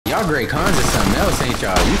Y'all great cons is something else, ain't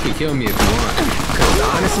y'all? You can kill me if you want. Cause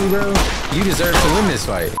honestly, bro, you deserve to win this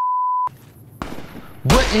fight.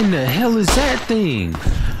 What in the hell is that thing?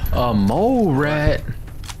 A mole rat.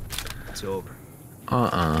 It's over.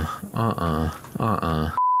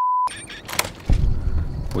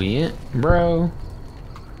 We in, bro?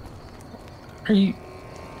 Are you?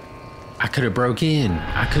 I could have broke in.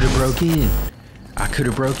 I could have broke in. I could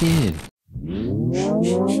have broke in.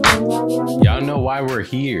 Y'all know why we're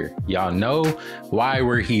here. Y'all know why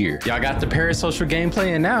we're here. Y'all got the parasocial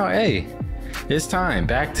gameplay, and now, hey, it's time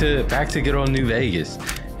back to good old New Vegas.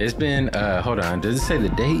 It's been hold on, does it say the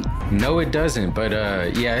date? No, it doesn't, but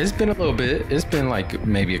yeah, it's been a little bit. It's been like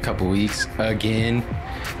maybe a couple weeks again,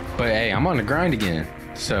 but hey, I'm on the grind again.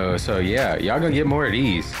 So yeah, y'all gonna get more of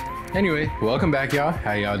these. Anyway, welcome back, y'all.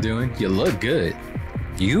 How y'all doing? You look good.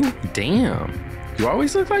 You? Damn. You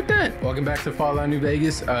always look like that. Welcome back to Fallout New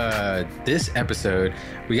Vegas. This episode,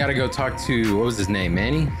 we gotta go talk to, what was his name?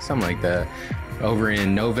 Manny? Something like that. Over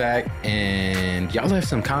in Novak, and y'all left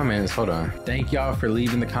some comments. Hold on. Thank y'all for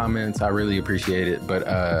leaving the comments. I really appreciate it. But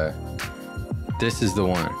this is the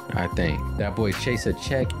one, I think. That boy Chase a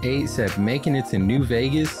Check 8 said making it to New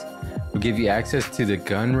Vegas will give you access to the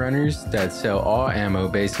gun runners that sell all ammo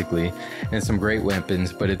basically, and some great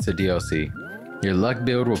weapons, but it's a DLC. Your luck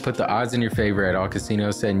build will put the odds in your favor at all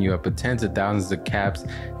casinos, setting you up with tens of thousands of caps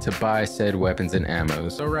to buy said weapons and ammo.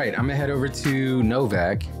 So right, I'm gonna head over to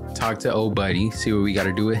Novak, talk to old buddy, see what we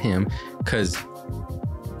gotta do with him, cause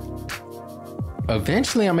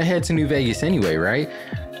eventually I'm gonna head to New Vegas anyway, right?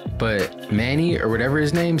 But Manny, or whatever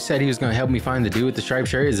his name, said he was gonna help me find the dude with the striped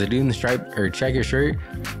shirt. Is the dude in the striped or checker shirt?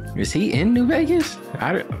 Is he in New Vegas?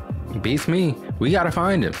 Beats me. We gotta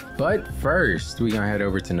find him. But first, we gonna head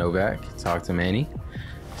over to Novak, talk to Manny,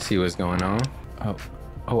 see what's going on.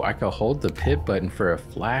 Oh, I could hold the pit button for a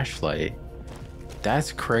flashlight.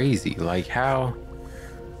 That's crazy. Like how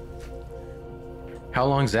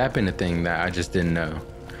long's that been a thing that I just didn't know?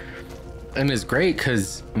 And it's great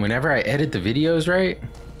because whenever I edit the videos, right,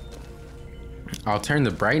 I'll turn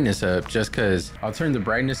the brightness up I'll turn the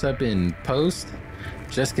brightness up in post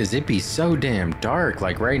just because it be so damn dark.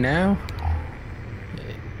 Like right now,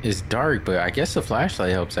 it's dark, but I guess the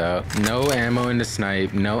flashlight helps out. No ammo in the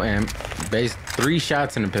snipe, no base 3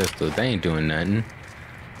 shots in the pistol. They ain't doing nothing.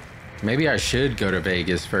 Maybe I should go to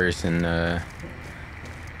Vegas first and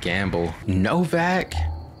gamble. Novak?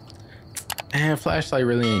 Man, flashlight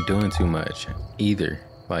really ain't doing too much either.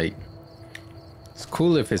 Like, it's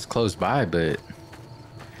cool if it's close by, but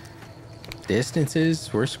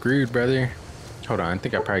distances, we're screwed, brother. Hold on, I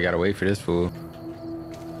think I probably gotta wait for this fool.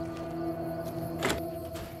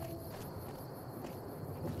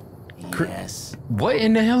 Yes. What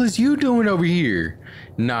in the hell is you doing over here?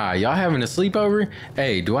 Nah, y'all having a sleepover?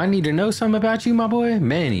 Hey, do I need to know something about you, my boy?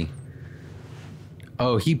 Manny.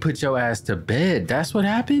 Oh, he put your ass to bed. That's what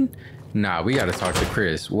happened? Nah, we gotta talk to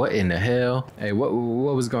Chris. What in the hell? Hey, what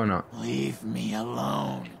was going on? Leave me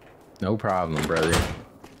alone. No problem, brother.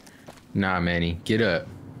 Nah, Manny, get up.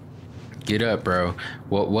 Get up, bro.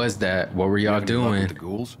 What was that? What were y'all doing? The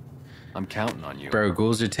ghouls? I'm counting on you. Bro,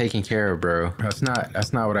 ghouls are taken care of, bro. That's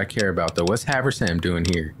not what I care about, though. What's Haversam doing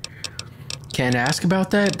here? Can't ask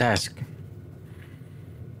about that? That's...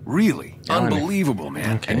 Really? Unbelievable,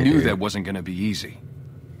 man. Okay, I knew dude. that wasn't gonna be easy.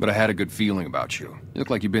 But I had a good feeling about you. You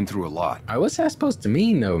look like you've been through a lot. What's that supposed to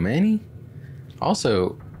mean, though, Manny?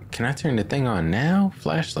 Also, can I turn the thing on now?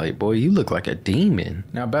 Flashlight, boy, you look like a demon.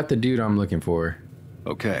 Now, about the dude I'm looking for.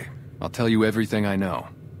 Okay, I'll tell you everything I know,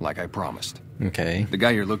 like I promised. Okay. The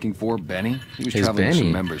guy you're looking for, Benny, he was It's traveling with Benny.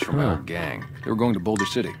 some members from our gang. They were going to Boulder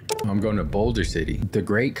City. I'm going to Boulder City. The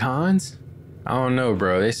Great Cons? I don't know,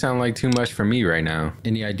 bro. They sound like too much for me right now.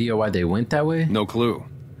 Any idea why they went that way? No clue.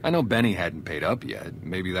 I know Benny hadn't paid up yet.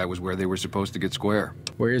 Maybe that was where they were supposed to get square.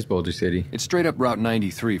 Where is Boulder City? It's straight up Route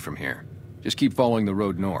 93 from here. Just keep following the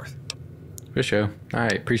road north. For sure. All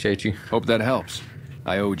right, appreciate you. Hope that helps.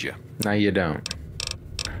 I owed you. No, you don't.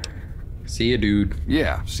 See ya, dude.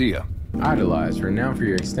 Yeah, see ya. Idolized. Renowned for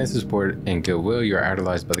your extensive support and goodwill, you are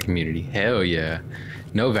idolized by the community. Hell yeah.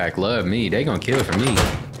 Novak love me. They gonna kill for me.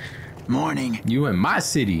 Morning. You in my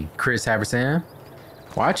city, Chris Haversam.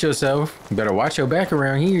 Watch yourself. You better watch your back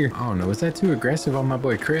around here. I don't know. Was that too aggressive on my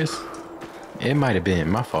boy Chris? It might have been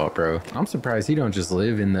my fault, bro. I'm surprised he don't just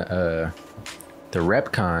live in the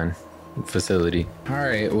RepCon facility. All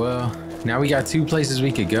right, well, now we got 2 places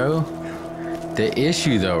we could go. The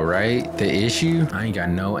issue though, right? The issue, I ain't got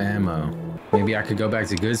no ammo. Maybe I could go back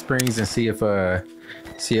to Good Springs and see if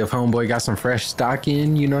See if homeboy got some fresh stock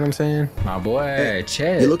in, you know what I'm saying? My boy, Hey,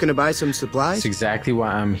 Chet. you looking to buy some supplies? That's exactly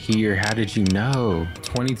why I'm here. How did you know?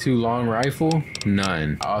 22 long rifle?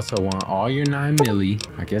 None. I also want all your 9 milli.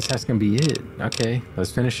 I guess that's gonna be it. Okay,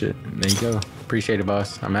 let's finish it. There you go. Appreciate it,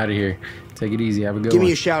 boss. I'm out of here. Take it easy. Have a good one. Give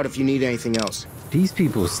me a shout if you need anything else. These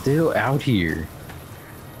people still out here.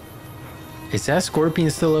 Is that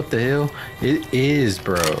scorpion still up the hill? It is,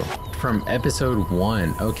 bro. From episode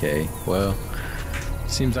 1. Okay, well,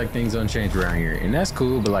 seems like things don't change around here. And that's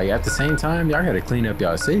cool, but like at the same time, y'all gotta clean up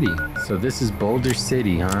y'all city. So this is Boulder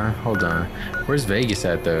City, huh? Hold on. Where's Vegas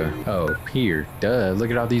at though? Oh, here. Duh,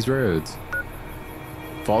 look at all these roads.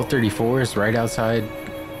 Vault 34 is right outside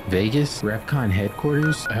Vegas. Repcon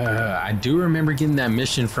headquarters. I do remember getting that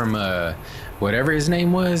mission from whatever his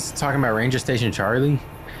name was, talking about Ranger Station Charlie.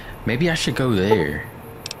 Maybe I should go there.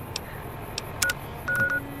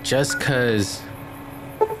 Just cause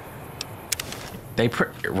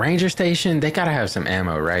Ranger Station, they gotta have some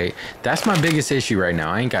ammo, right? That's my biggest issue right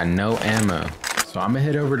now. I ain't got no ammo. So I'm gonna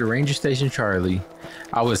head over to Ranger Station Charlie.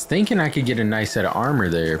 I was thinking I could get a nice set of armor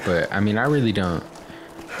there, but I mean, I don't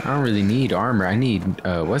really need armor. I need,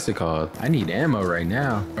 what's it called? I need ammo right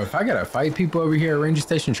now. If I gotta fight people over here at Ranger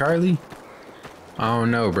Station Charlie, I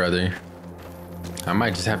don't know, brother. I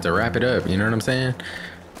might just have to wrap it up, you know what I'm saying?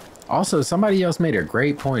 Also, somebody else made a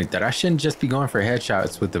great point that I shouldn't just be going for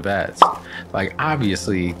headshots with the VATS. Like,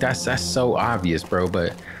 obviously, that's so obvious, bro,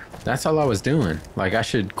 but that's all I was doing. Like, I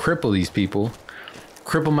should cripple these people,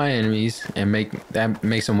 cripple my enemies, and make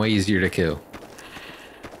them way easier to kill.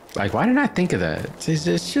 Like, why didn't I think of that?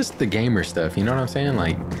 It's just the gamer stuff, you know what I'm saying?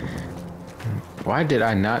 Like, why did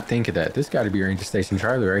I not think of that? This got to be Ranger Station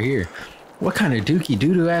Charlie right here. What kind of dookie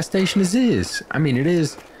doo-doo ass station is this? I mean, it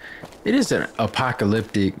is an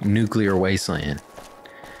apocalyptic nuclear wasteland.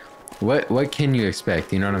 What can you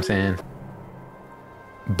expect? You know what I'm saying?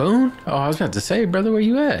 Boone? Oh, I was about to say, brother, where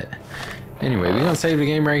you at? Anyway, we're gonna save the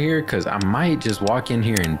game right here because I might just walk in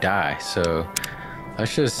here and die. So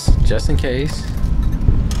let's just in case.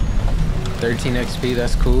 13 XP,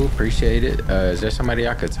 that's cool. Appreciate it. Is there somebody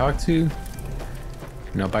I could talk to?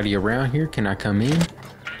 Nobody around here? Can I come in?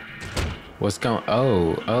 What's going?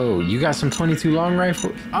 Oh, you got some 22 long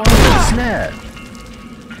rifle? Oh, snap.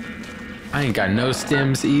 I ain't got no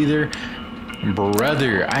stems either.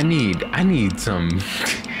 Brother, I need some,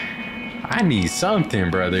 I need something,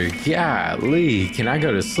 brother. Golly, can I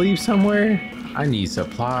go to sleep somewhere? I need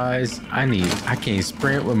supplies. I can't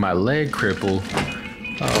sprint with my leg crippled.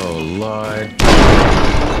 Oh, Lord.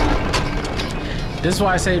 This is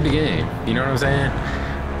why I saved the game. You know what I'm saying?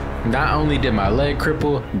 Not only did my leg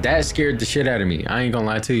cripple, that scared the shit out of me. I ain't gonna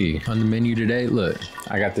lie to you. On the menu today, look,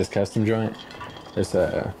 I got this custom joint. It's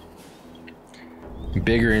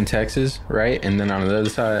bigger in Texas, right? And then on the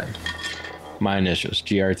other side, my initials,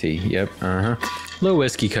 GRT. Yep, little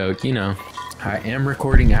whiskey coke, you know. I am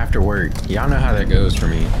recording after work. Y'all know how that goes for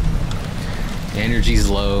me. Energy's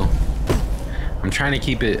low. I'm trying to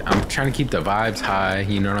keep the vibes high,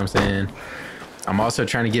 you know what I'm saying? I'm also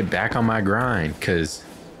trying to get back on my grind because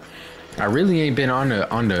I really ain't been on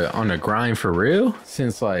the grind for real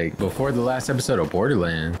since like before the last episode of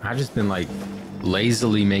Borderlands. I just been like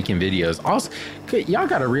lazily making videos. Also, y'all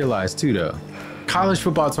gotta realize too though, College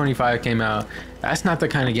Football 25 came out. That's not the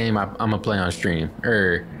kind of game I'm gonna play on stream,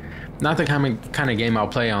 or not the kind of game I'll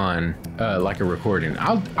play on like a recording.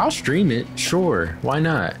 I'll stream it, sure, why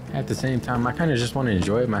not? At the same time, I kind of just want to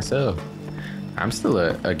enjoy it myself. I'm still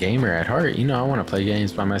a gamer at heart, you know. I want to play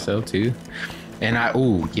games by myself too. And I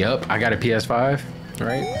got a PS5,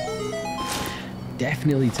 right?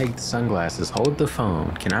 Definitely take the sunglasses, hold the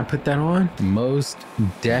phone. Can I put that on? Most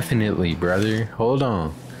definitely, brother. Hold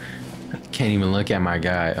on. Can't even look at my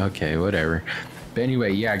guy. Okay, whatever. But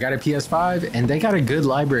anyway, yeah, I got a PS5 and they got a good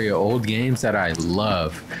library of old games that I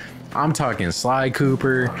love. I'm talking Sly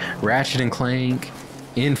Cooper, Ratchet and Clank,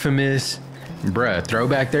 Infamous, bruh,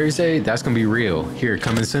 Throwback Thursday, that's gonna be real. Here,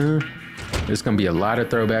 coming soon. There's gonna be a lot of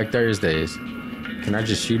Throwback Thursdays. Can I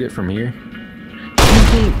just shoot it from here?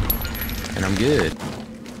 And I'm good.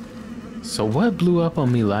 So what blew up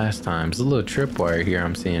on me last time? It's a little tripwire here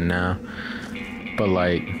I'm seeing now. But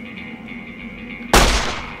like,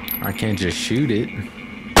 I can't just shoot it.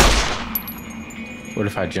 What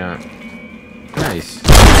if I jump? Nice.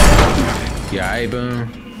 Yeah, hey,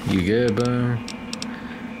 Boom. You good, Boom?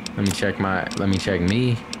 Let me check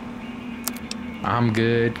me. I'm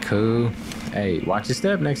good, cool. Hey, watch your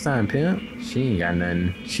step next time, pimp. She ain't got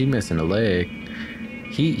nothing. She missing a leg.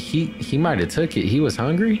 He might have took it. He was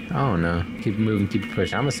hungry? I don't know. Keep it moving, keep it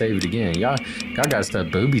pushing. I'm gonna save it again. Y'all got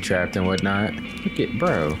stuff booby trapped and whatnot. Look at,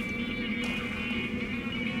 bro.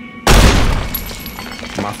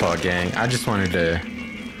 My fault, gang. I just wanted to...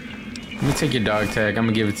 Let me take your dog tag. I'm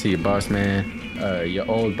gonna give it to your boss man. Your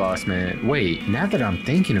old boss man. Wait, now that I'm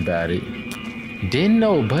thinking about it, didn't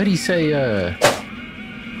nobody say,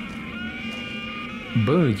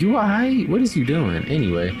 Boone, you alright? What is you doing?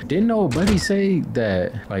 Anyway, didn't nobody say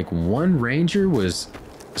that, like, one ranger was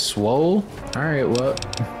swole? Alright, well,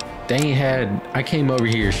 they ain't had... I came over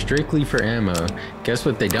here strictly for ammo. Guess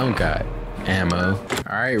what they don't got? Ammo.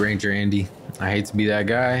 Alright, Ranger Andy. I hate to be that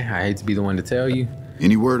guy. I hate to be the one to tell you.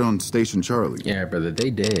 Any word on Station Charlie? Yeah, brother, they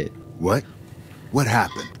dead. What? What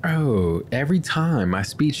happened? Oh, every time my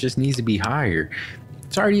speech just needs to be higher.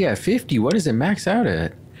 It's already at 50. What does it max out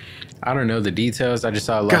at? I don't know the details. I just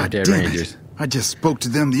saw a lot of dead rangers. I just spoke to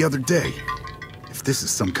them the other day. If this is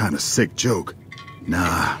some kind of sick joke,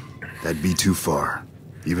 nah, that'd be too far.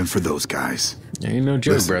 Even for those guys. Ain't no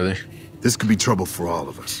joke, brother. This could be trouble for all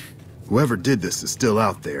of us. Whoever did this is still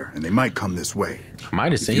out there, and they might come this way. I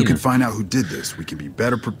might have seen If you can them. find out who did this, we can be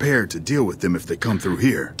better prepared to deal with them if they come through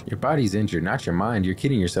here. Your body's injured, not your mind. You're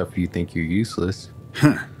kidding yourself if you think you're useless.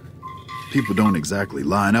 People don't exactly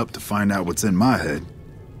line up to find out what's in my head.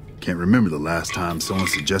 Can't remember the last time someone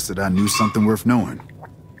suggested I knew something worth knowing.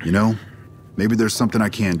 You know, maybe there's something I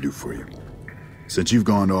can do for you. Since you've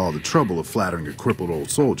gone to all the trouble of flattering a crippled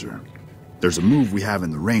old soldier, there's a move we have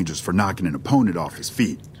in the Rangers for knocking an opponent off his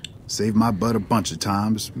feet. Saved my butt a bunch of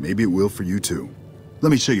times, maybe it will for you too. Let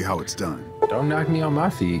me show you how it's done. Don't knock me on my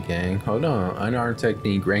feet, gang. Hold on. Unarmed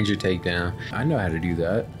technique, ranger takedown. I know how to do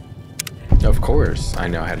that. Of course, I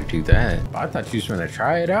know how to do that. I thought you was trying to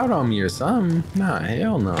try it out on me or something. Nah,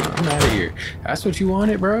 hell no. I'm out of here. That's what you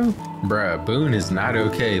wanted, bro? Bruh, Boone is not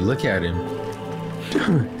okay. Look at him.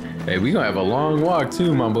 Hey, we gonna have a long walk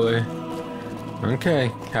too, my boy.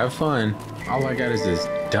 Okay, have fun. All I got is this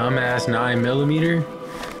dumbass 9mm.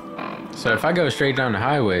 So if I go straight down the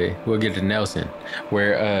highway, we'll get to Nelson.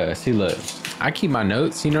 Where, see, look. I keep my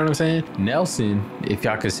notes, you know what I'm saying? Nelson, if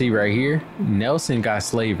y'all can see right here, Nelson got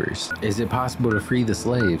slavers. Is it possible to free the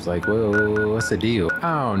slaves? Like, whoa, what's the deal?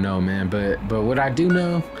 I don't know, man, but what I do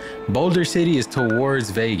know, Boulder City is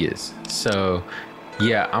towards Vegas. So,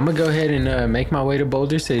 yeah, I'm gonna go ahead and make my way to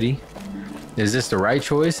Boulder City. Is this the right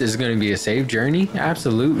choice? Is it gonna be a safe journey?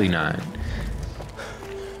 Absolutely not.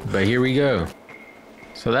 But here we go.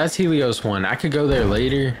 So that's Helios 1. I could go there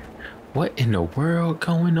later. What in the world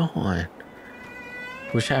going on?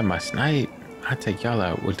 Wish I had my snipe. I'd take y'all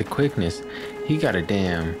out with the quickness. He got a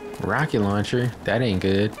damn rocket launcher. That ain't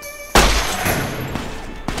good.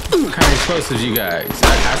 What kind of explosives you got?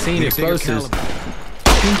 I seen explosives.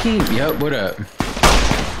 Pinky, yep, what up?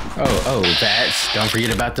 Oh, VATS. Don't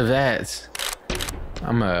forget about the VATS.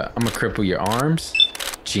 I'ma cripple your arms.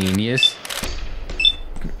 Genius.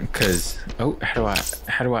 Cause, oh, how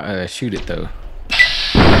do I shoot it though?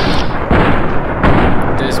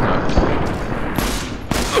 This one.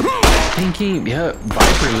 Pinky, yep,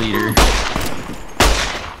 Viper leader.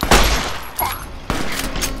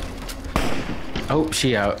 Oh,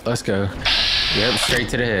 she out. Let's go. Yep, straight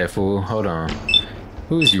to the head, fool. Hold on.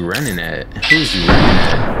 Who is you running at? Who is you running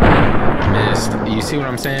at? Missed. You see what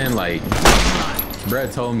I'm saying? Like,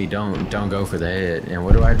 Brett told me don't go for the head. And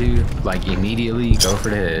what do? Like, immediately go for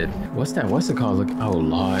the head. What's that? What's it called? Look. Oh,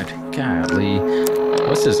 Lord. Golly.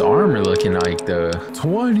 What's this armor looking like, though?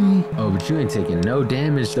 20. Oh, but you ain't taking no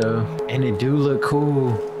damage, though. And it do look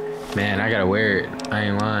cool. Man, I gotta wear it. I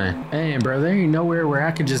ain't lying. Hey, bro, there ain't nowhere where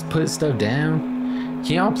I could just put stuff down.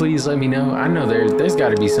 Can y'all please let me know? I know there's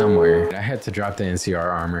gotta be somewhere. I had to drop the NCR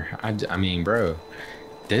armor. I mean, bro,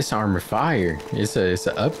 this armor fire. It's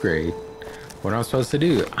a upgrade. What I'm supposed to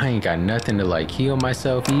do? I ain't got nothing to like heal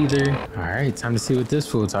myself either. All right, time to see what this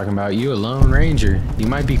fool talking about. You a lone ranger. You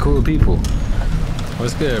might be cool people.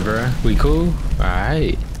 What's good, bro? We cool? All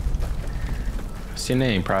right. What's your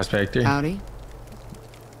name, prospector? Howdy.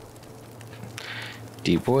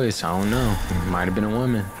 Deep voice, I don't know. Might have been a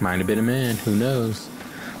woman, might have been a man, who knows?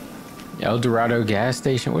 El Dorado gas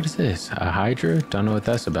station, what is this? A Hydra? Don't know what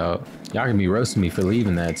that's about. Y'all can be roasting me for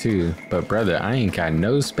leaving that too. But brother, I ain't got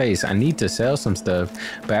no space. I need to sell some stuff,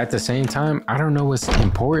 but at the same time, I don't know what's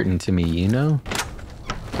important to me, you know?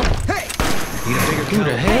 Hey! Who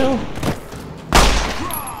the hell?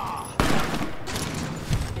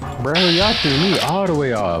 Bro, y'all threw me all the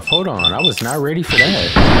way off. Hold on, I was not ready for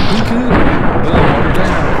that. You good? Boom, hold her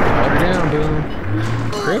down. Hold her down,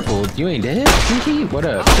 boom. Crippled? You ain't dead? Pinky? What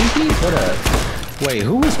up? Pinky? What up? Wait,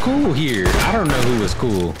 who was cool here? I don't know who was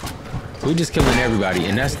cool. We just killing everybody,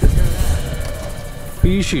 and that's the... Who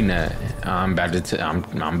you shooting at? I'm about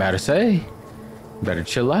to say. Better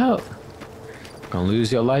chill out. Gonna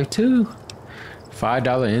lose your life too. $5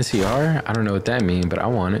 NCR? I don't know what that means, but I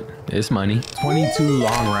want it. It's money. 22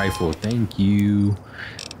 long rifle. Thank you.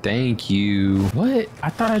 Thank you. What? I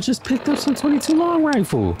thought I just picked up some 22 long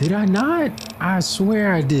rifle. Did I not? I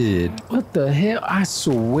swear I did. What the hell? I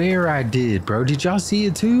swear I did, bro. Did y'all see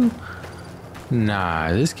it too?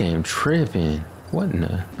 Nah, this game tripping. What in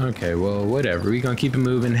the? Okay, well, whatever. We gonna keep it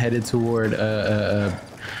moving, headed toward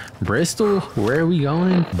Bristol. Where are we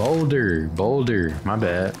going? Boulder. My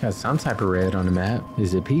bad. Got some type of red on the map.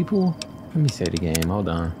 Is it people? Let me say the game. Hold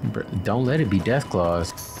on. Don't let it be death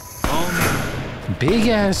claws. Big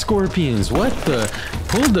ass scorpions. What the?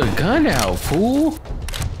 Pull the gun out, fool.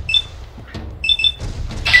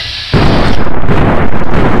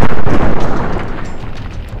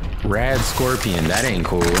 Rad scorpion. That ain't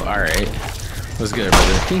cool. All right. What's good,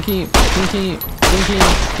 brother? Thinking.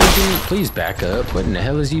 Please back up. What in the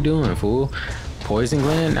hell is you doing, fool? Poison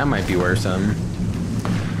gland? That might be worth something.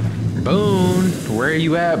 Boone. Where are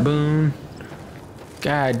you at, Boone?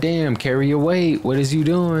 God damn, carry your weight. What is you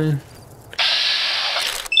doing?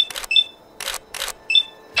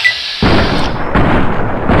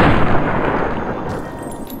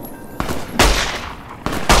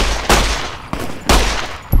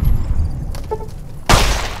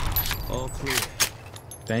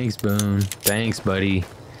 Thanks, Boone. Thanks, buddy.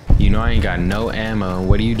 You know I ain't got no ammo.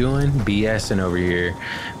 What are you doing? BSing over here.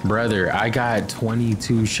 Brother, I got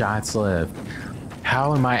 22 shots left.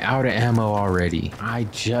 How am I out of ammo already?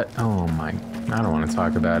 Oh my, I don't want to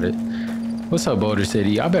talk about it. What's up, Boulder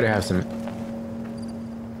City? Y'all better have some,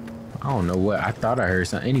 I don't know what, I thought I heard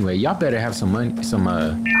something. Anyway, y'all better have some money,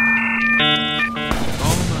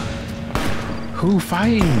 who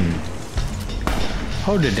fighting?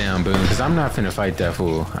 Hold it down, Boone, because I'm not finna fight that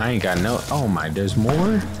fool. I ain't got no... Oh my, there's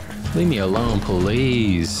more? Leave me alone,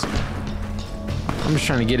 please. I'm just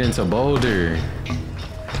trying to get into Boulder.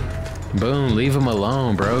 Boone, leave him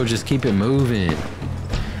alone, bro. Just keep it moving.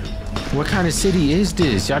 What kind of city is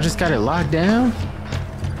this? Y'all just got it locked down?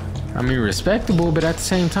 I mean, respectable, but at the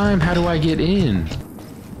same time, how do I get in?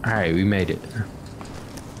 All right, we made it.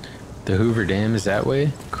 The Hoover Dam is that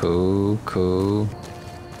way? Cool.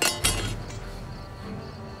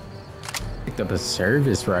 Up a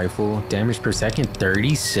service rifle, damage per second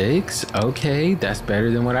 36. Okay, that's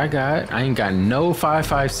better than what I got. I ain't got no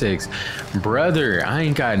 5.56, brother. I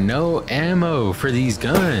ain't got no ammo for these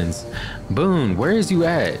guns. Boone, where is you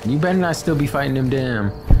at? You better not still be fighting them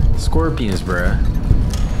damn scorpions, bruh.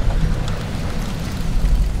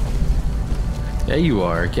 There you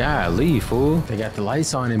are. Golly, fool. They got the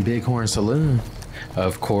lights on in Bighorn Saloon.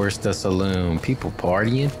 Of course, the saloon. People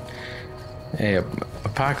partying. Hey,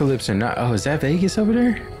 Apocalypse or not? Oh, is that Vegas over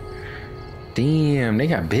there? Damn, they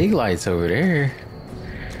got big lights over there.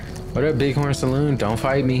 What up, Bighorn Saloon? Don't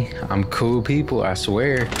fight me. I'm cool people, I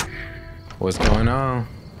swear. What's going on?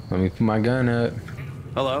 Let me put my gun up.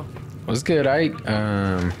 Hello. What's good, Ike?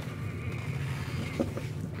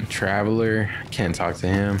 Traveler. Can't talk to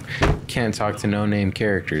him. Can't talk to no-name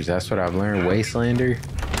characters. That's what I've learned. Wastelander.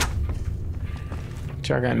 What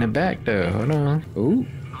y'all got in the back, though? Hold on. Ooh.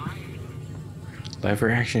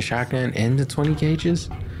 Lever action shotgun and the 20 gauges.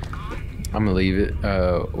 I'm gonna leave it.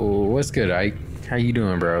 What's good, Ike? How you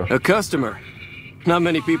doing, bro? A customer. Not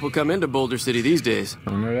many people come into Boulder City these days.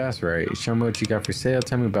 Oh no, that's right. Show me what you got for sale.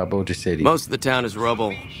 Tell me about Boulder City. Most of the town is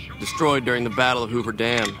rubble, destroyed during the Battle of Hoover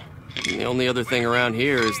Dam. And the only other thing around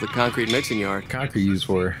here is the concrete mixing yard. Concrete used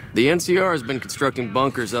for? The NCR has been constructing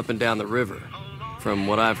bunkers up and down the river. From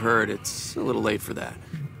what I've heard, it's a little late for that.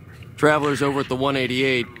 Travelers over at the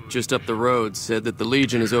 188, just up the road, said that the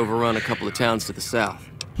Legion has overrun a couple of towns to the south.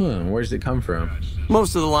 Where's it come from?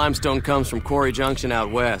 Most of the limestone comes from Quarry Junction out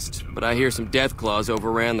west, but I hear some death claws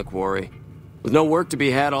overran the quarry. With no work to be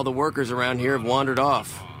had, all the workers around here have wandered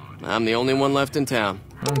off. I'm the only one left in town.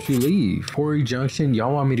 Why don't you leave? Quarry Junction?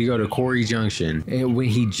 Y'all want me to go to Quarry Junction? And when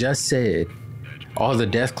he just said all the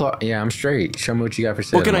death claw... Yeah, I'm straight. Show me what you got for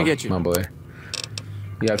sale. What can I get you? My boy.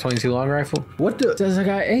 You got 22 long rifle? What the? Says I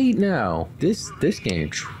got 8 now. This game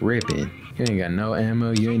tripping. You ain't got no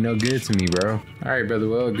ammo. You ain't no good to me, bro. All right, brother.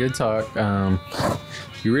 Well, good talk.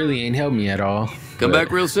 You really ain't helped me at all. Come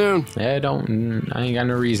back real soon. Yeah, I ain't got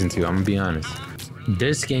no reason to. I'm gonna be honest.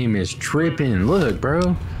 This game is tripping. Look,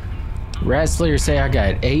 bro. Rat Slayer say I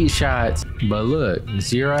got 8 shots, but look,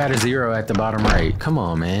 0 out of 0 at the bottom right. Come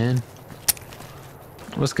on, man.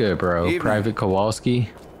 What's good, bro? Evening. Private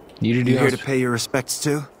Kowalski. You here to pay your respects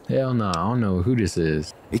too? Hell no, I don't know who this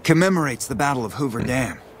is. It commemorates the Battle of Hoover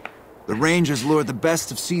Dam. The Rangers lured the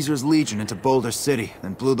best of Caesar's Legion into Boulder City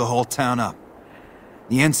and blew the whole town up.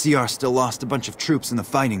 The NCR still lost a bunch of troops in the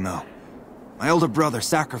fighting, though. My older brother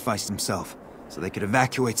sacrificed himself, so they could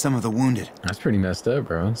evacuate some of the wounded. That's pretty messed up,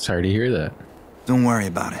 bro. Sorry to hear that. Don't worry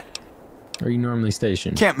about it. Where are you normally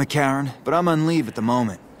stationed? Camp McCarran, but I'm on leave at the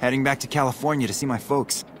moment, heading back to California to see my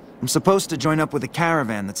folks. I'm supposed to join up with a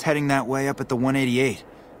caravan that's heading that way up at the 188,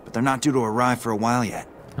 but they're not due to arrive for a while yet.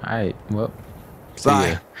 Alright, well, see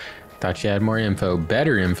Bye. ya. Thought you had more info.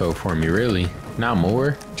 Better info for me, really. Not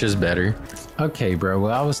more, just better. Okay, bro,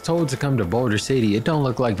 well, I was told to come to Boulder City. It don't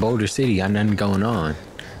look like Boulder City got nothing going on.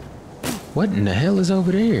 What in the hell is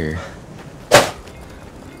over there?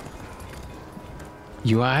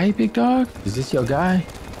 You alright, big dog? Is this your guy?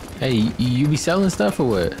 Hey, you be selling stuff or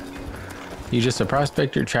what? You just a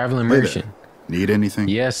prospector, traveling Hey there. merchant? Need anything?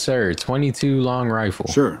 Yes, sir. 22 long rifle.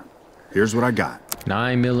 Sure. Here's what I got.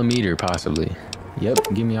 9mm, possibly. Yep,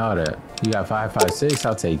 give me all that. You got 5.56,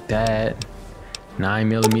 I'll take that.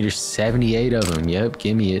 9mm, 78 of them. Yep,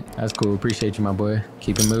 give me it. That's cool. Appreciate you, my boy.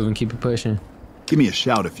 Keep it moving, keep it pushing. Give me a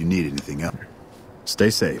shout if you need anything else. Stay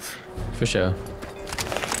safe. For sure.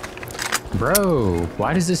 Bro,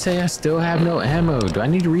 why does it say I still have no ammo? Do I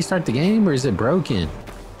need to restart the game or is it broken?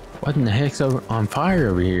 What in the heck's on fire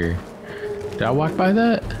over here? Did I walk by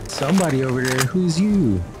that? Somebody over there. Who's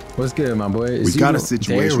you? What's good, my boy? We've got a There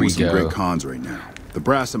situation we with some go. great cons right now. The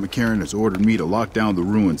brass at McCarran has ordered me to lock down the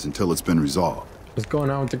ruins until it's been resolved. What's going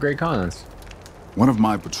on with the Great Khans? One of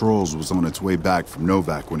my patrols was on its way back from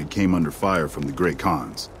Novak when it came under fire from the Great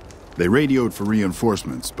Khans. They radioed for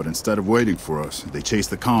reinforcements, but instead of waiting for us, they chased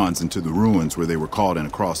the Khans into the ruins where they were caught in a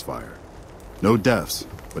crossfire. No deaths,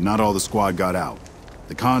 but not all the squad got out.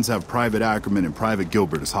 The Khans have Private Ackerman and Private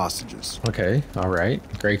Gilbert as hostages. Okay, all right.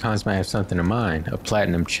 Great Khans might have something in mind. A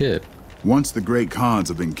platinum chip. Once the Great Khans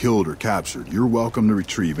have been killed or captured, you're welcome to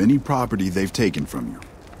retrieve any property they've taken from you.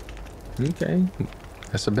 Okay,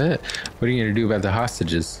 that's a bet. What are you gonna do about the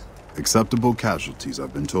hostages? Acceptable casualties,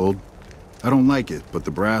 I've been told. I don't like it, but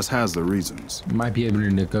the brass has their reasons. Might be able to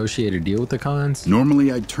negotiate a deal with the Khans?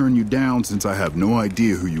 Normally I'd turn you down since I have no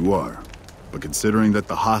idea who you are. But considering that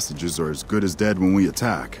the hostages are as good as dead when we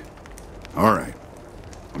attack... Alright,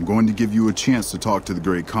 I'm going to give you a chance to talk to the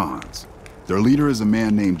Great Khans. Their leader is a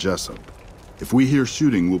man named Jessup. If we hear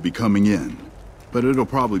shooting, we'll be coming in. But it'll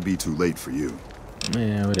probably be too late for you.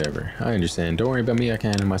 Yeah, whatever. I understand. Don't worry about me. I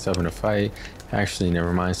can handle myself in a fight. Actually,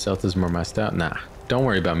 never mind. Stealth is more my style. Nah, don't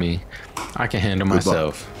worry about me. I can handle Good luck.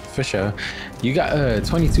 myself. For sure. You got a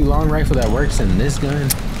 22 long rifle that works in this gun?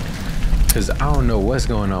 Because I don't know what's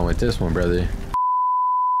going on with this one, brother.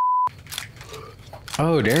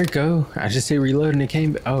 Oh, there it go. I just hit reload and it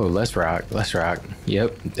came. Oh, let's rock. Let's rock.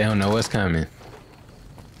 Yep, they don't know what's coming.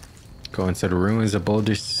 Going to the ruins of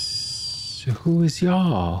Boulder. Who is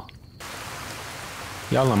y'all?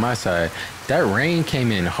 Y'all on my side. That rain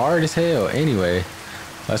came in hard as hell. Anyway,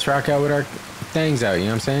 let's rock out with our things out. You know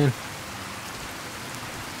what I'm saying?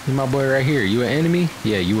 You my boy right here. You an enemy?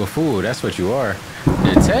 Yeah, you a fool. That's what you are.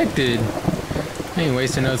 Detected? Ain't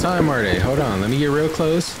wasting no time, are they? Hold on. Let me get real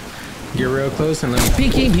close. Get real close and let me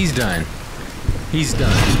peek him. He's done. He's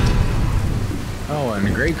done. Oh, and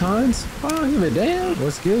the Great Khans? I don't give a damn.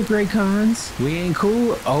 What's good, Great Khans? We ain't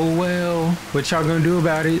cool? Oh, well. What y'all gonna do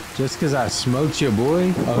about it? Just because I smoked your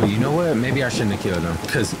boy? Oh, you know what? Maybe I shouldn't have killed him.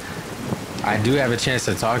 Because I do have a chance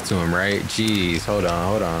to talk to him, right? Jeez, hold on,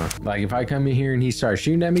 hold on. Like, if I come in here and he starts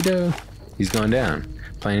shooting at me, though, he's going down.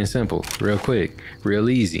 Plain and simple. Real quick. Real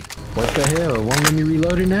easy. What the hell? It won't let me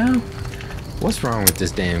reload it now? What's wrong with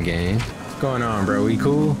this damn game? What's going on, bro? We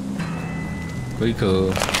cool? We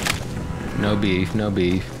cool. No beef, no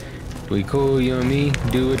beef. We cool, you and me?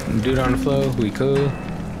 Do it on the floor? We cool?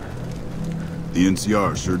 The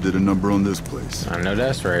NCR sure did a number on this place. I know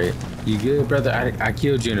that's right. You good, brother? I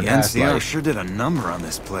killed you in the The past NCR life. sure did a number on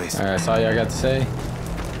this place. That's all y'all got to say?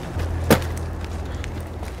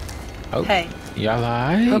 Oh, Hey. y'all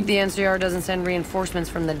alright? Hope the NCR doesn't send reinforcements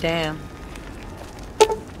from the dam.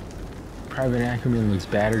 Private Ackerman looks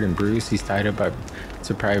battered and bruised. He's tied up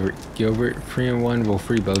to Private Gilbert. Freeing one will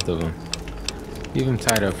free both of them. Leave him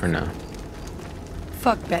tied up for now.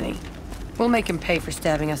 Fuck Benny. We'll make him pay for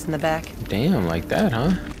stabbing us in the back. Damn, like that,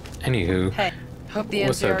 huh? Anywho, Hey, hope the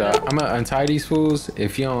what's NCR up, Doc? I'm gonna untie these fools.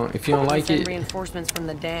 If you don't like send it, reinforcements from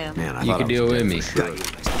the dam. Man, you can deal with me.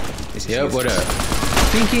 Yep, what up?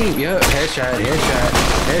 Thinking, yep, headshot, headshot,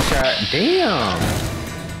 headshot. Damn.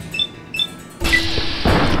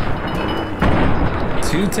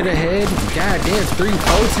 2 to the head. God damn, 3, 4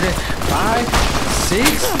 to the 5,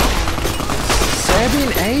 6,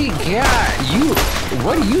 7, 8. God, you,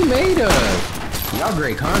 what are you made of? Y'all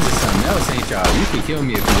Great Khans is something else, ain't y'all? You can kill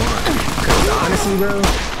me if you want. Cause honestly, bro,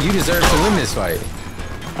 you deserve to win this fight.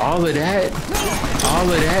 All of that,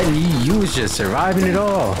 and you was just surviving it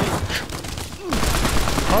all.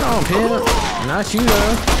 Hold on, pimp. Not you,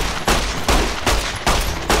 though.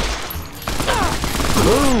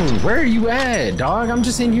 Boom! Where are you at, dog? I'm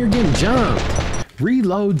just in here getting jumped.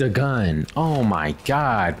 Reload the gun. Oh my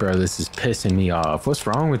god, bro. This is pissing me off. What's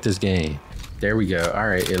wrong with this game? There we go. All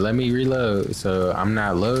right, it let me reload. So I'm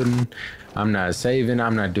not loading. I'm not saving.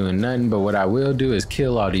 I'm not doing nothing. But what I will do is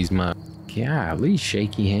kill all these mother. Golly,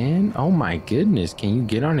 shaky hand. Oh my goodness. Can you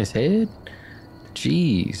get on his head?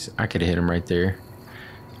 Jeez. I could have hit him right there.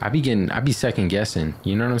 I be second guessing.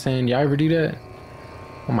 You know what I'm saying? Y'all ever do that?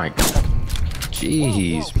 Oh my god.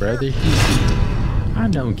 Jeez, brother. I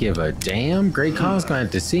don't give a damn. Great Khan's gonna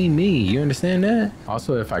have to see me. You understand that?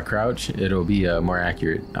 Also, if I crouch, it'll be more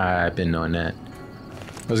accurate. I've been knowing that.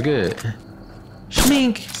 What's good?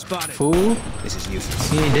 Schmink! Fool. This is useless.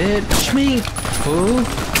 He ain't dead. Schmink! Fool.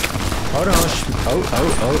 Hold on.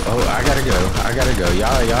 Oh. I gotta go.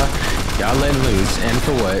 Y'all letting loose. And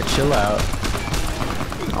for what? Chill out.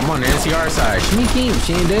 I'm on the NCR side. Schmink!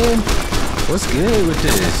 She ain't dead. What's good with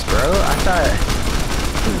this, bro?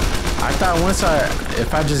 I thought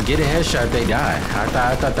if I just get a headshot, they die.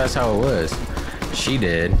 I thought that's how it was. She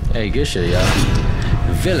did. Hey, good shit, y'all.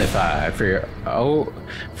 Vilified for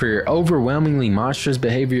your overwhelmingly monstrous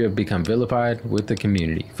behavior. You have become vilified with the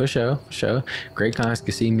community. For sure. Great Khans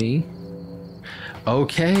can see me.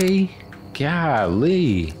 Okay.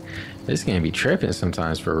 Golly. This game be tripping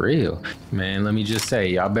sometimes for real. Man, let me just say,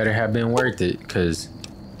 y'all better have been worth it, cause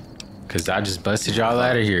I just busted y'all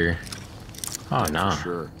out of here. Oh, nah.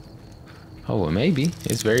 Sure. Oh, well, maybe.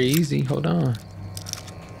 It's very easy. Hold on.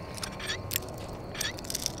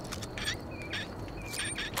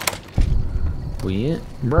 We in?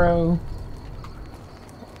 Bro.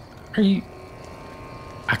 Are you...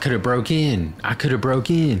 I could have broke in.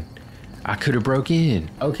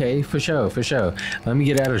 Okay, for sure. Let me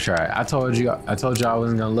get out of try. I told you I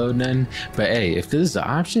wasn't gonna load nothing. But hey, if this is an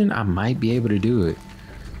option, I might be able to do it.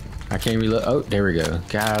 I can't reload. Oh, there we go.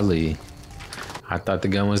 Golly. I thought the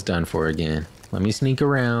gun was done for again. Let me sneak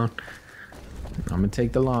around. I'm gonna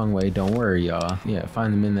take the long way. Don't worry, y'all. Yeah,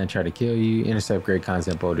 find the men that try to kill you. Intercept Great Khans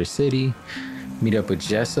in Boulder City. Meet up with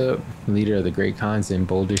Jessup, leader of the Great Khans in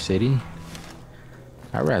Boulder City.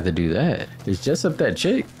 I'd rather do that. Is Jessup that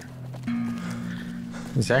chick?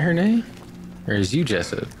 Is that her name? Or is you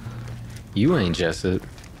Jessup? You ain't Jessup.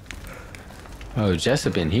 Oh,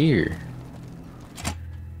 Jessup in here.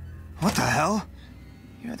 What the hell?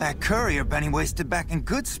 You're that courier Benny wasted back in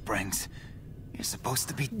Good Springs. You're supposed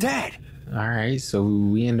to be dead. All right, so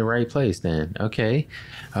we in the right place then. Okay,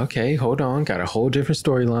 hold on. Got a whole different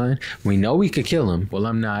storyline. We know we could kill him. Well,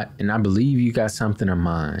 I'm not, and I believe you got something in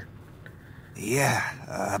mind. Yeah,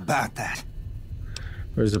 about that.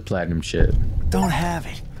 Where's the platinum chip? Don't have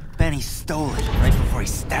it. Benny stole it right before he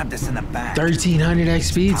stabbed us in the back. 1300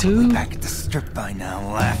 XP too? Probably back at the strip by now,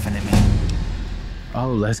 laughing at me.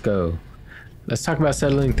 Oh, let's go. Let's talk about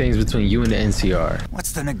settling things between you and the NCR.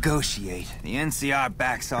 What's to negotiate? The NCR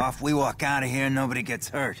backs off, we walk out of here, nobody gets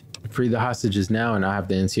hurt. Free the hostages now, and I'll have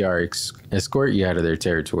the NCR escort you out of their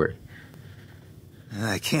territory.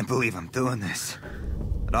 I can't believe I'm doing this.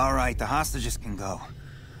 But all right, the hostages can go.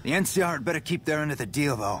 The NCR had better keep their end of the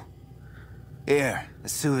deal, though. Here, a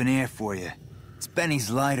souvenir for you. It's Benny's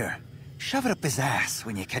lighter. Shove it up his ass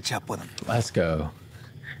when you catch up with him. Let's go.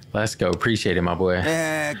 Appreciate it, my boy.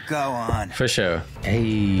 Yeah, go on. For sure.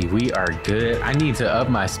 Hey, we are good. I need to up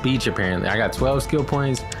my speech, apparently. I got 12 skill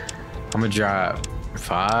points. I'm gonna drop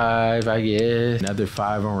 5, I guess. Another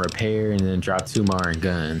 5 on repair, and then drop 2 more on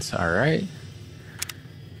guns. All right.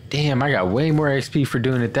 Damn, I got way more XP for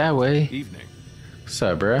doing it that way. Evening. What's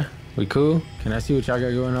up, bruh? We cool? Can I see what y'all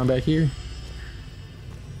got going on back here?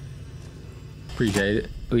 Appreciate it.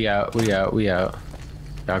 We out.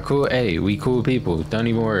 Y'all cool? Hey, we cool people. Don't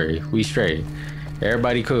even worry. We straight.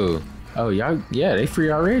 Everybody cool. Oh, y'all, yeah, they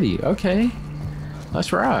free already. Okay.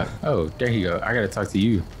 Let's rock. Oh, there you go. I gotta talk to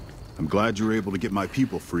you. I'm glad you were able to get my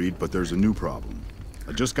people freed, but there's a new problem.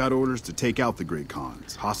 I just got orders to take out the Great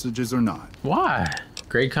Khans, hostages or not. Why?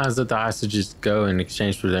 Great Khans let the hostages go in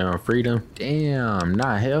exchange for their own freedom? Damn,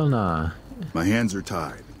 nah, hell nah. My hands are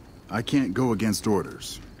tied. I can't go against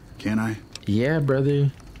orders, can I? Yeah,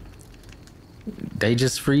 brother. They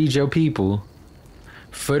just freed your people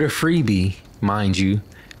for the freebie, mind you.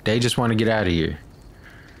 They just want to get out of here.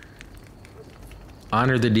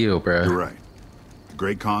 Honor the deal, bro. You're right. The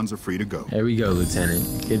Great Khans are free to go. There we go,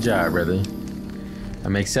 Lieutenant. Good job, brother.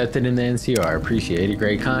 I'm accepted in the NCR. Appreciate it.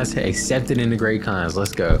 Great Khans. Accepted in the Great Khans.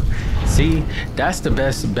 Let's go. See, that's the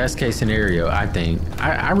best case scenario, I think.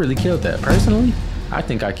 I really killed that. Personally, I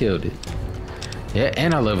think I killed it. Yeah,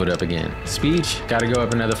 and I leveled up again. Speech, gotta go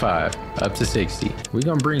up another 5, up to 60. We're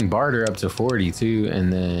gonna bring barter up to 40 too,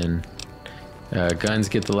 and then Guns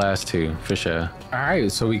get the last two, for sure. All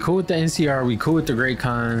right, so we cool with the NCR, we cool with the Great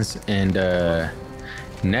Cons, and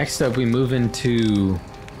next up we move into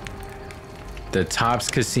the Tops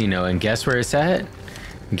Casino, and guess where it's at?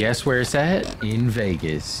 Guess where it's at? In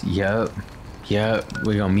Vegas. Yup. We're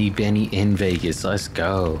gonna meet Benny in Vegas. Let's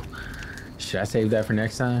go. Should I save that for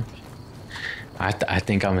next time? I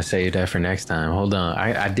think I'm gonna save that for next time. Hold on.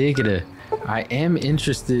 I am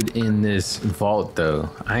interested in this vault though.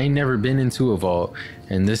 I ain't never been into a vault,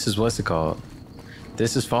 and this is what's it called?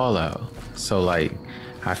 This is Fallout. So like,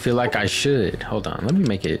 I feel like I should. Hold on, let me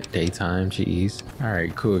make it daytime. Jeez. All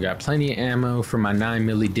right, cool. Got plenty of ammo for my 9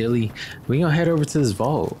 milli dilly. We gonna head over to this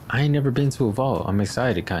vault. I ain't never been to a vault. I'm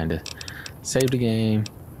excited, kinda. Save the game.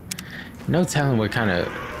 No telling what kind of.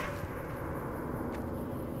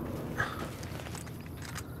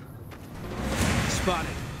 Spotted.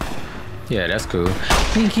 Yeah, that's cool.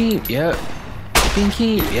 Pinky, yep.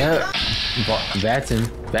 Pinky, yep.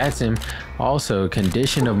 That's him. Also,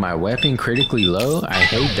 condition of my weapon critically low. I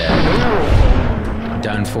hate that.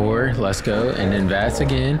 Done for. Let's go. And then Vats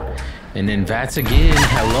again. And then Vats again.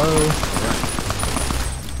 Hello.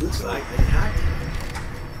 Looks like they had it.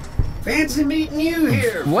 Fancy meeting you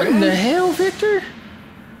here. What friend. in the hell, Victor?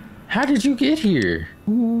 How did you get here?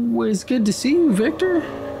 Ooh, it's good to see you, Victor.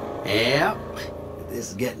 Yep. This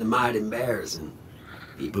is getting mighty embarrassing.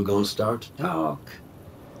 People gonna start to talk.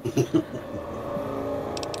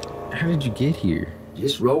 How did you get here?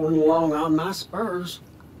 Just rolling along on my spurs.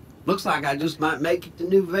 Looks like I just might make it to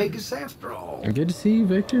New Vegas after all. Good to see you,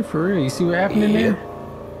 Victor. For real. You see what happened in there?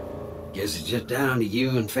 Guess it's just down to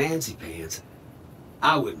you and Fancy Pants.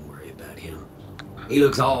 I wouldn't worry about him. He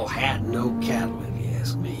looks all hat and no cattle, if you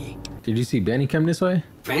ask me. Did you see Benny come this way?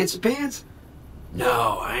 Fancy Pants?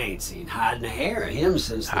 No, I ain't seen hiding a hair of him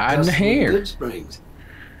since the Hiding a custom hair? of Good Springs.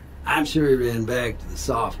 I'm sure he ran back to the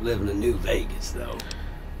soft living of New Vegas, though.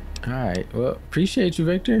 All right. Well, appreciate you,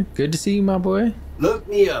 Victor. Good to see you, my boy. Look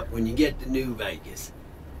me up when you get to New Vegas.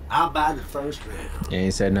 I'll buy the first round. You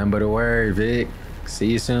ain't said nothing but a word, Vic.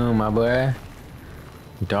 See you soon, my boy.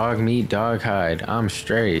 Dog meat, dog hide. I'm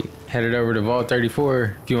straight. Headed over to Vault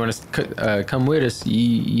 34. If you want to come with us,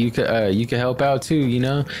 you could help out too, you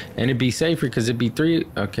know? And it'd be safer because it'd be 3.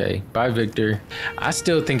 Okay, bye, Victor. I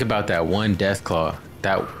still think about that one death claw.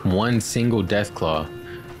 That one single death claw.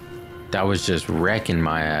 That was just wrecking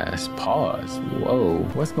my ass. Pause. Whoa.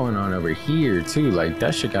 What's going on over here too? Like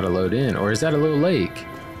that shit gotta load in. Or is that a little lake?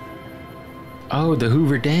 Oh, the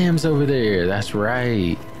Hoover Dam's over there. That's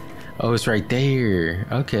right. Oh, it's right there.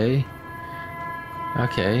 Okay.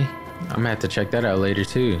 Okay. I'm gonna have to check that out later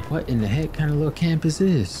too. What in the heck kind of little camp is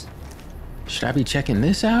this? Should I be checking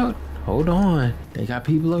this out? Hold on. They got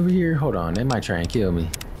people over here? Hold on. They might try and kill me.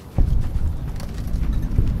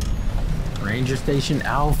 Ranger Station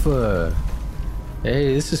Alpha.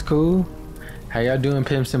 Hey, this is cool. How y'all doing,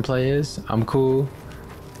 pimps and players? I'm cool.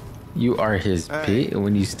 You are his bit.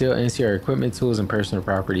 When you steal NCR equipment, tools, and personal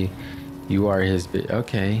property, you are his bit.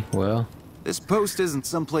 Okay, well. This post isn't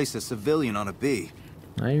someplace a civilian ought to be.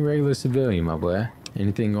 I ain't regular civilian, my boy.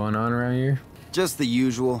 Anything going on around here? Just the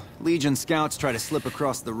usual. Legion scouts try to slip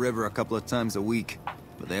across the river a couple of times a week,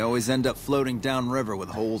 but they always end up floating downriver with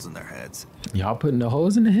holes in their heads. Y'all putting the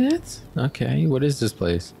holes in the heads? Okay, what is this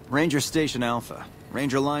place? Ranger Station Alpha.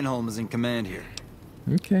 Ranger Lineholm is in command here.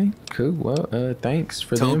 Okay, cool. Well, thanks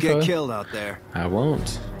for the info. Don't get killed out there. I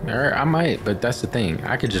won't. Or I might, but that's the thing.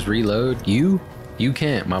 I could just reload. You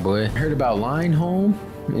can't, my boy. Heard about Lineholm?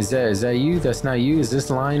 Is that you? That's not you. Is this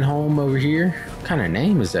Lineholm over here? What kind of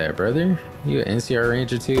name is that, brother? You an NCR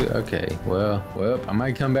Ranger too? Okay, well, I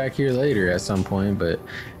might come back here later at some point, but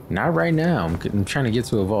not right now. I'm trying to get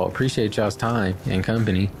to a vault. Appreciate y'all's time and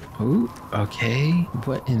company. Ooh, okay.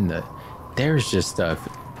 What in the... There's just stuff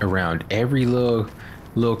around every little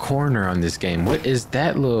corner on this game. What is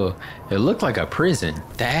that little... It looked like a prison.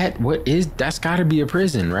 That's gotta be a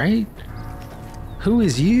prison, right? Who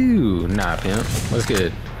is you? Nah, pimp. What's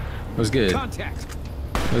good? What's good? Contact.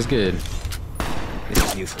 What's good?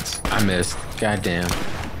 It's useless. I missed. Goddamn.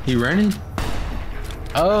 He running?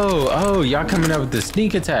 Oh, y'all coming up with the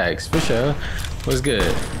sneak attacks. For sure. What's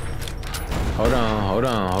good? Hold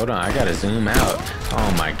on. I gotta zoom out.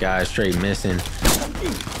 Oh my god, straight missing.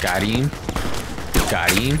 Got him.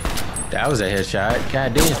 That was a headshot.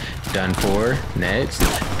 Goddamn. Done for. Next.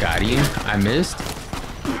 Got him. I missed.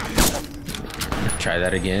 Try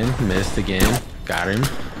that again. Missed again. Got him.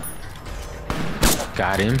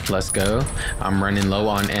 Let's go. I'm running low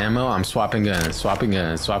on ammo. I'm swapping guns. Y'all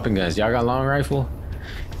got long rifle?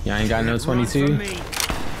 Y'all ain't got no 22?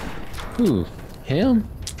 Who? Him?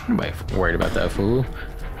 Nobody worried about that fool.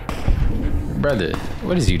 Brother,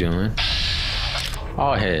 what is you doing?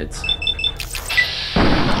 All heads.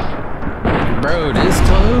 Bro, this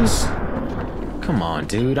close? Come on,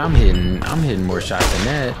 dude. I'm hitting more shots than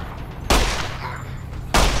that.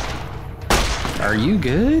 Are you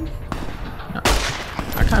good?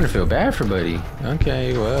 I kind of feel bad for buddy.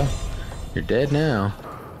 Okay, well, you're dead now.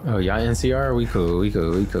 Oh, y'all NCR? We cool, we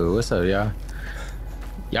cool, we cool. What's up, y'all?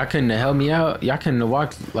 Y'all couldn't have helped me out? Y'all couldn't have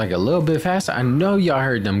walked like a little bit faster? I know y'all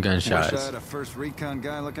heard them gunshots. Wish I had a first recon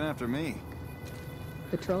guy looking after me.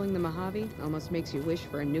 Patrolling the Mojave almost makes you wish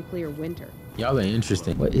for a nuclear winter. Y'all are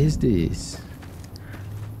interesting. What is this?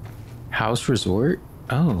 House resort?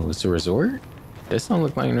 Oh, it's a resort? This don't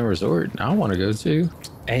look like no resort I want to go to.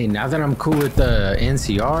 Hey, now that I'm cool with the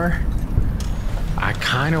NCR, I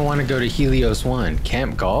kind of want to go to Helios 1.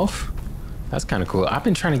 Camp Golf? That's kind of cool. I've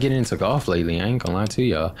been trying to get into golf lately. I ain't gonna lie to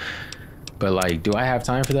y'all. But like, do I have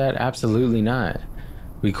time for that? Absolutely not.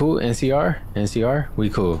 We cool? NCR? NCR? We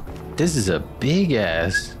cool. This is a big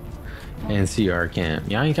ass NCR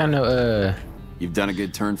camp. Y'all ain't got no, You've done a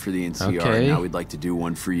good turn for the NCR. Okay. Now we'd like to do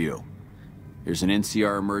one for you. There's an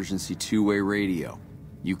NCR emergency two-way radio.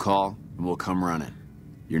 You call and we'll come running.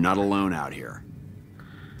 You're not alone out here.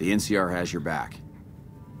 The NCR has your back.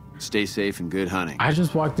 Stay safe and good hunting. I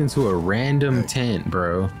just walked into a random tent,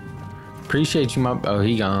 bro. Appreciate you, oh,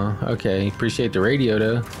 he gone. Okay, appreciate the radio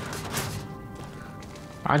though.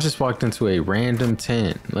 I just walked into a random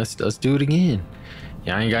tent. Let's do it again.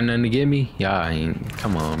 Y'all ain't got nothing to give me? Y'all ain't.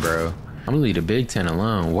 Come on, bro. I'm gonna leave the big tent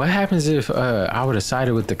alone. What happens if I would have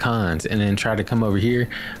sided with the cons and then tried to come over here?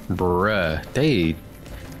 Bruh, they'd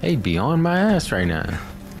be on my ass right now.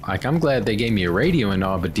 Like, I'm glad they gave me a radio and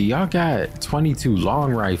all, but do y'all got 22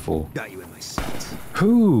 long rifle? Got you in my sights.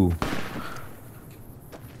 Who?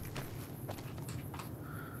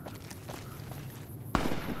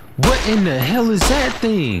 What in the hell is that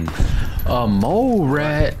thing? A mole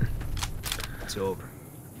rat? It's over.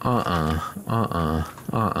 I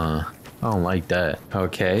don't like that.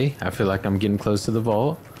 Okay, I feel like I'm getting close to the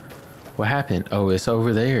vault. What happened? Oh, it's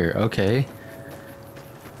over there. Okay.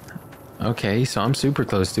 Okay, so I'm super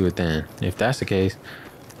close to it then. If that's the case,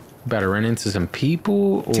 about to run into some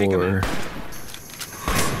people or...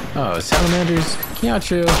 Oh, salamanders, can y'all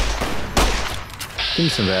chill? Give me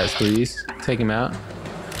some bats, please. Take him out.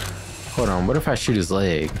 Hold on, what if I shoot his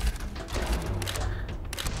leg?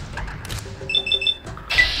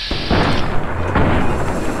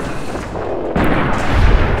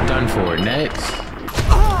 Done for. Next.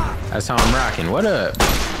 That's how I'm rocking. What up?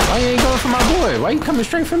 Why you ain't going for my boy? Why you coming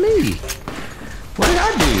straight for me? What did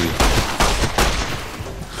I do?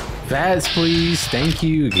 Vats, please. Thank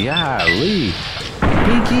you. Golly.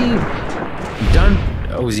 Pinky. Done.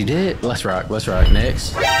 Oh, is he dead? Let's rock. Let's rock.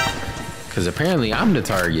 Next. Because apparently I'm the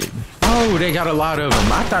target. Oh, they got a lot of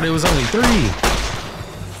them. I thought it was only 3.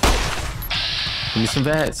 Give me some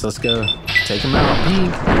vats. Let's go. Take him out.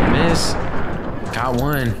 Pink. Miss. Got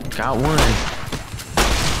one. Got one.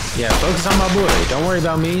 Yeah, focus on my boy. Don't worry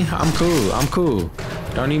about me. I'm cool. I'm cool.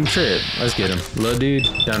 Don't even trip. Let's get him. Little dude,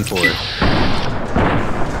 done for.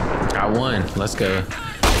 Got one. Let's go.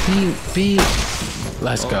 Beep, beep.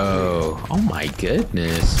 Let's go. Oh my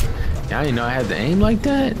goodness. Y'all didn't know I had to aim like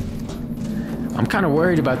that? I'm kind of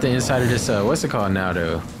worried about the inside of this, what's it called now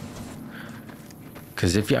though?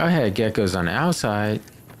 Because if y'all had geckos on the outside,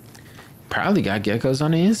 probably got geckos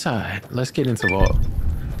on the inside. Let's get into vault.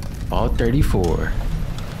 Vault 34.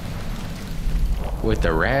 With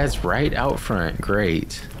the rads right out front.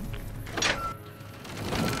 Great.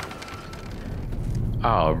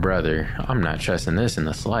 Oh, brother. I'm not trusting this in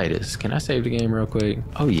the slightest. Can I save the game real quick?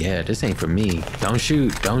 Oh, yeah. This ain't for me. Don't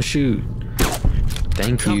shoot. Don't shoot.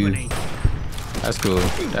 Thank you. That's cool.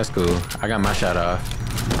 That's cool. I got my shot off.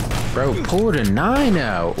 Bro, pull the 9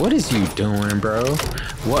 out. What is you doing, bro?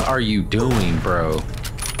 What are you doing, bro?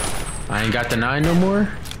 I ain't got the 9 no more?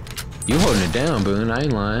 You holding it down, Boone. I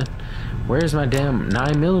ain't lying. Where's my damn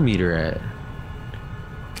 9mm at?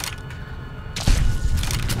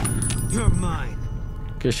 You're mine.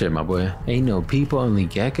 Good shit, my boy. Ain't no people, only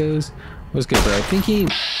geckos. What's good, bro? Pinky.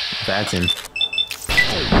 That's him.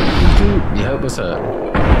 Yep, what's up?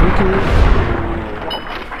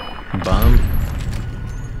 Bum.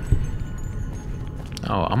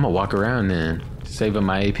 Oh, I'm gonna walk around then. Saving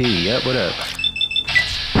my AP. Yep, what up?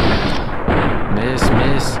 Miss.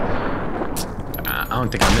 I don't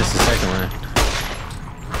think I missed the second one.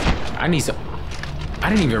 I need some... I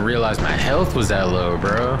didn't even realize my health was that low,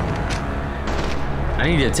 bro. I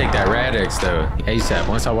need to take that Rad-X though, ASAP,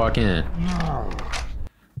 once I walk in.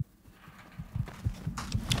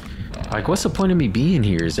 Like, what's the point of me being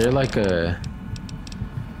here? Is there like a...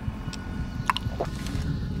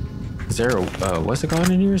 Is there a, what's it called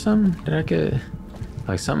in here or something that I could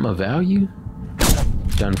Like something of value?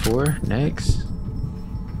 Done for. Next.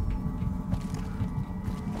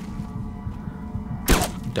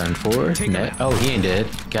 Done for. Oh, he ain't dead.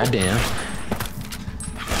 Goddamn.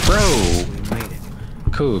 Bro.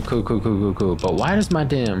 Cool. But why is my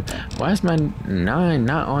 9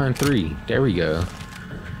 not on 3? There we go.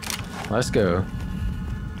 Let's go.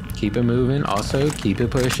 Keep it moving. Also, keep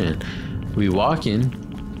it pushing. We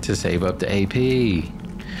walking to save up the AP.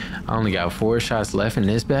 I only got 4 shots left in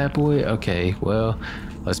this bad boy. Okay, well,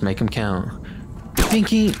 let's make him count.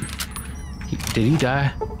 Pinky. Did he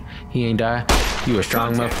die? He ain't die. You a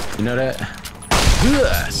strong motherfucker. You know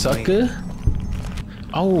that? Sucker.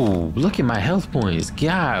 Oh, look at my health points.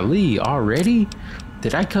 Golly, already?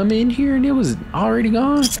 Did I come in here and it was already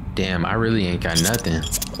gone? Damn, I really ain't got nothing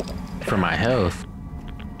for my health.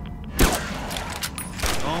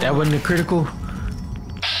 That wasn't a critical.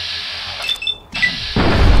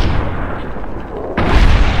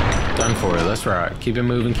 Done for it. Let's rock. Keep it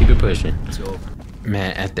moving. Keep it pushing.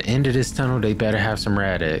 Man, at the end of this tunnel, they better have some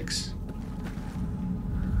Rad-X.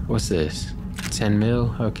 What's this? 10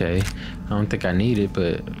 mil? Okay. I don't think I need it,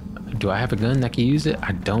 but do I have a gun that can use it?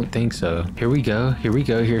 I don't think so. Here we go.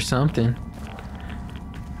 Here's something.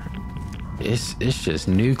 It's just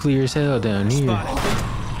nuclear as hell down here.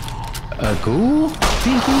 A ghoul?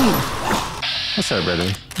 Pinky? What's up,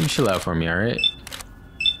 brother? You chill out for me, alright?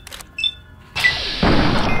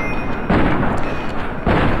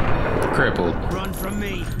 Crippled. Run from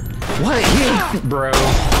me. What? Yeah, bro.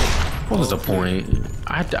 What was the point?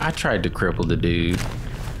 I tried to cripple the dude.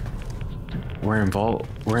 We're in a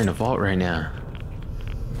vault right now.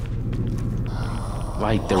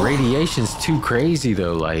 Like, the radiation's too crazy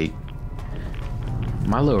though. Like,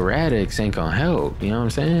 my little Rad-X ain't gonna help, you know what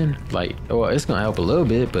I'm saying? Like, well, it's gonna help a little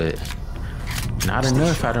bit, but not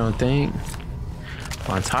enough, I don't think.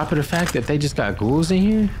 On top of the fact that they just got ghouls in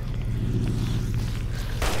here.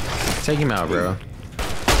 Take him out, bro.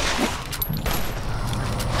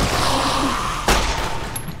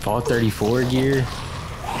 Vault 34 gear.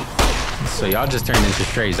 So y'all just turned into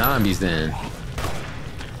straight zombies then.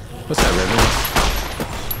 What's up, Ribbon?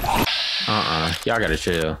 Y'all gotta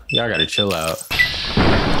chill. Y'all gotta chill out.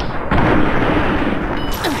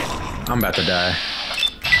 I'm about to die.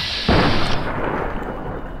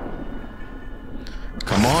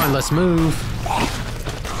 Come on, let's move.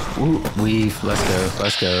 Ooh, weave. Let's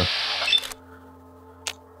go.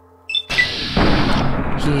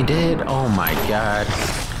 He ain't dead. Oh my god.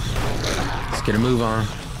 Let's get a move on.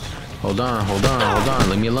 Hold on.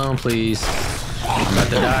 Leave me alone, please.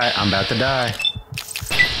 I'm about to die.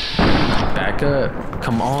 Back up.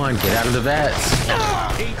 Come on, get out of the vats.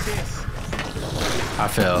 I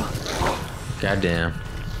fell. Goddamn.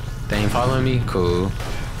 They ain't following me? Cool.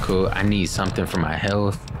 I need something for my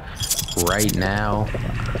health right now.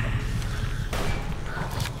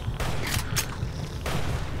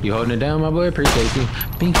 You holding it down, my boy? Appreciate you.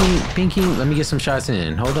 Pinky, let me get some shots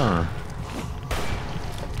in. Hold on.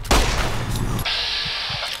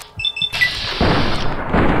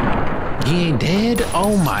 He ain't dead?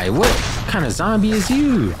 Oh my, what kind of zombie is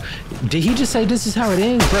you? Did he just say this is how it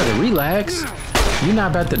ends? Brother, relax. You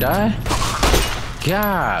not about to die?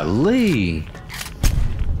 Golly.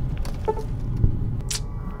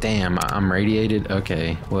 Damn, I'm radiated?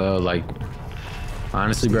 Okay, well, like,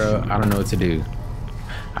 honestly, bro, I don't know what to do.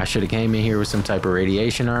 I should have came in here with some type of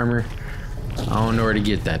radiation armor. I don't know where to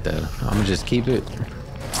get that, though. I'm gonna just keep it.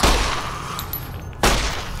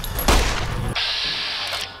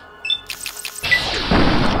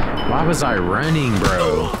 Why was I running,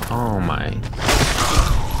 bro? Oh, my.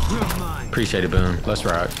 Appreciate it, Boone. Let's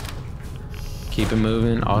rock. Keep it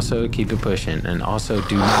moving. Also, keep it pushing. And also,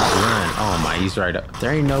 do not run. Oh, my. He's right up.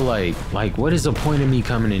 There ain't no, like, what is the point of me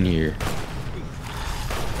coming in here?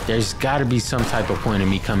 There's got to be some type of point of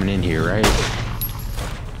me coming in here, right?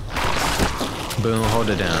 Boom, hold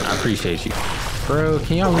it down. I appreciate you. Bro,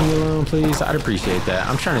 can y'all leave me alone, please? I'd appreciate that.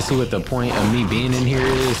 I'm trying to see what the point of me being in here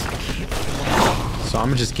is. So I'm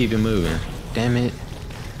gonna just keep it moving. Damn it.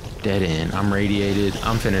 Dead end. I'm radiated.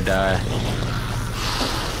 I'm finna die.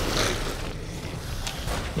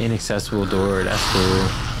 Inaccessible door. That's cool.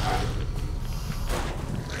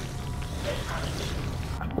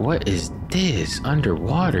 What is this?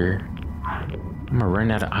 Underwater? I'm gonna run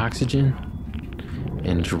out of oxygen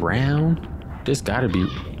and drown. This gotta be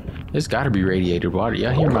radiated water.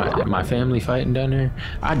 Y'all hear my family fighting down there?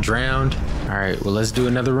 I drowned. All right, well, let's do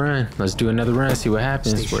another run. See what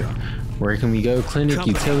happens. Where can we go? Clinic,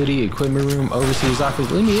 utility, equipment room, overseer's office.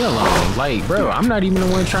 Leave me alone. Like, bro, I'm not even the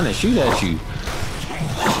one trying to shoot at you.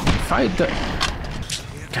 Fight the...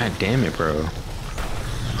 God damn it, bro.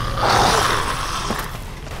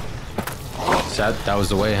 So that was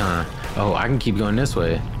the way, huh? Oh, I can keep going this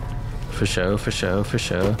way. For sure, for sure, for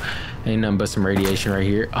sure. Ain't nothing but some radiation right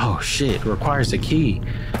here. Oh shit, requires a key.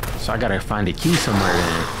 So I gotta find a key somewhere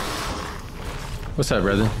then. What's up,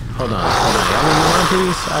 brother? Hold on. Y'all in the line,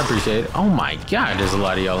 please? I appreciate it. Oh my god, there's a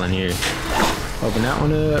lot of y'all in here. Open that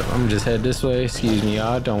one up. I'm just head this way. Excuse me,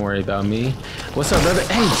 y'all. Don't worry about me. What's up, brother?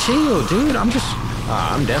 Hey, chill, dude. I'm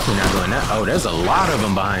definitely not doing that. Oh, there's a lot of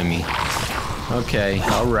them behind me. Okay.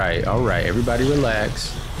 All right. Everybody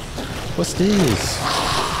relax. What's this?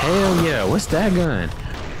 Hell yeah. What's that gun?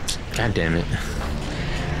 God damn it.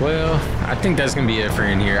 Well, I think that's gonna be it for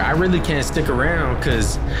in here. I really can't stick around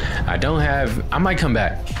because I might come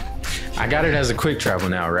back. I got it as a quick travel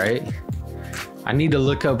now, right? I need to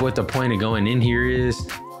look up what the point of going in here is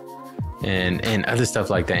and other stuff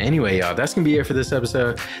like that. Anyway, y'all, that's gonna be it for this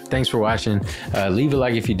episode. Thanks for watching. Leave a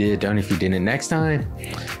like if you did, don't if you didn't. Next time,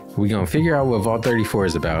 we're gonna figure out what Vault 34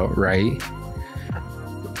 is about, right?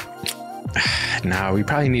 Nah, we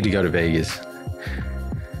probably need to go to Vegas.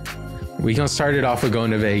 We're gonna start it off with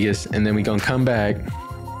going to Vegas, and then we're gonna come back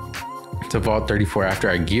to Vault 34 after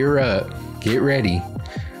I gear up, get ready.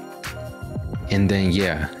 And then,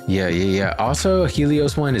 yeah. Also,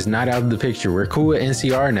 Helios 1 is not out of the picture. We're cool with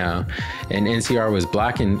NCR now. And NCR was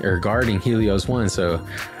blocking or guarding Helios 1. So,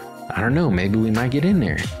 I don't know. Maybe we might get in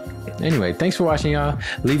there. Anyway, thanks for watching, y'all.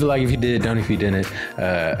 Leave a like if you did. Don't if you didn't.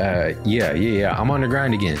 Yeah. I'm on the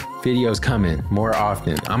grind again. Videos coming more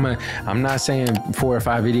often. I'm not saying 4 or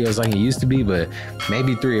 5 videos like it used to be, but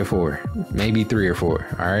maybe 3 or 4. Maybe 3 or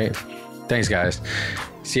 4. All right. Thanks, guys.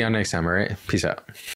 See y'all next time. All right. Peace out.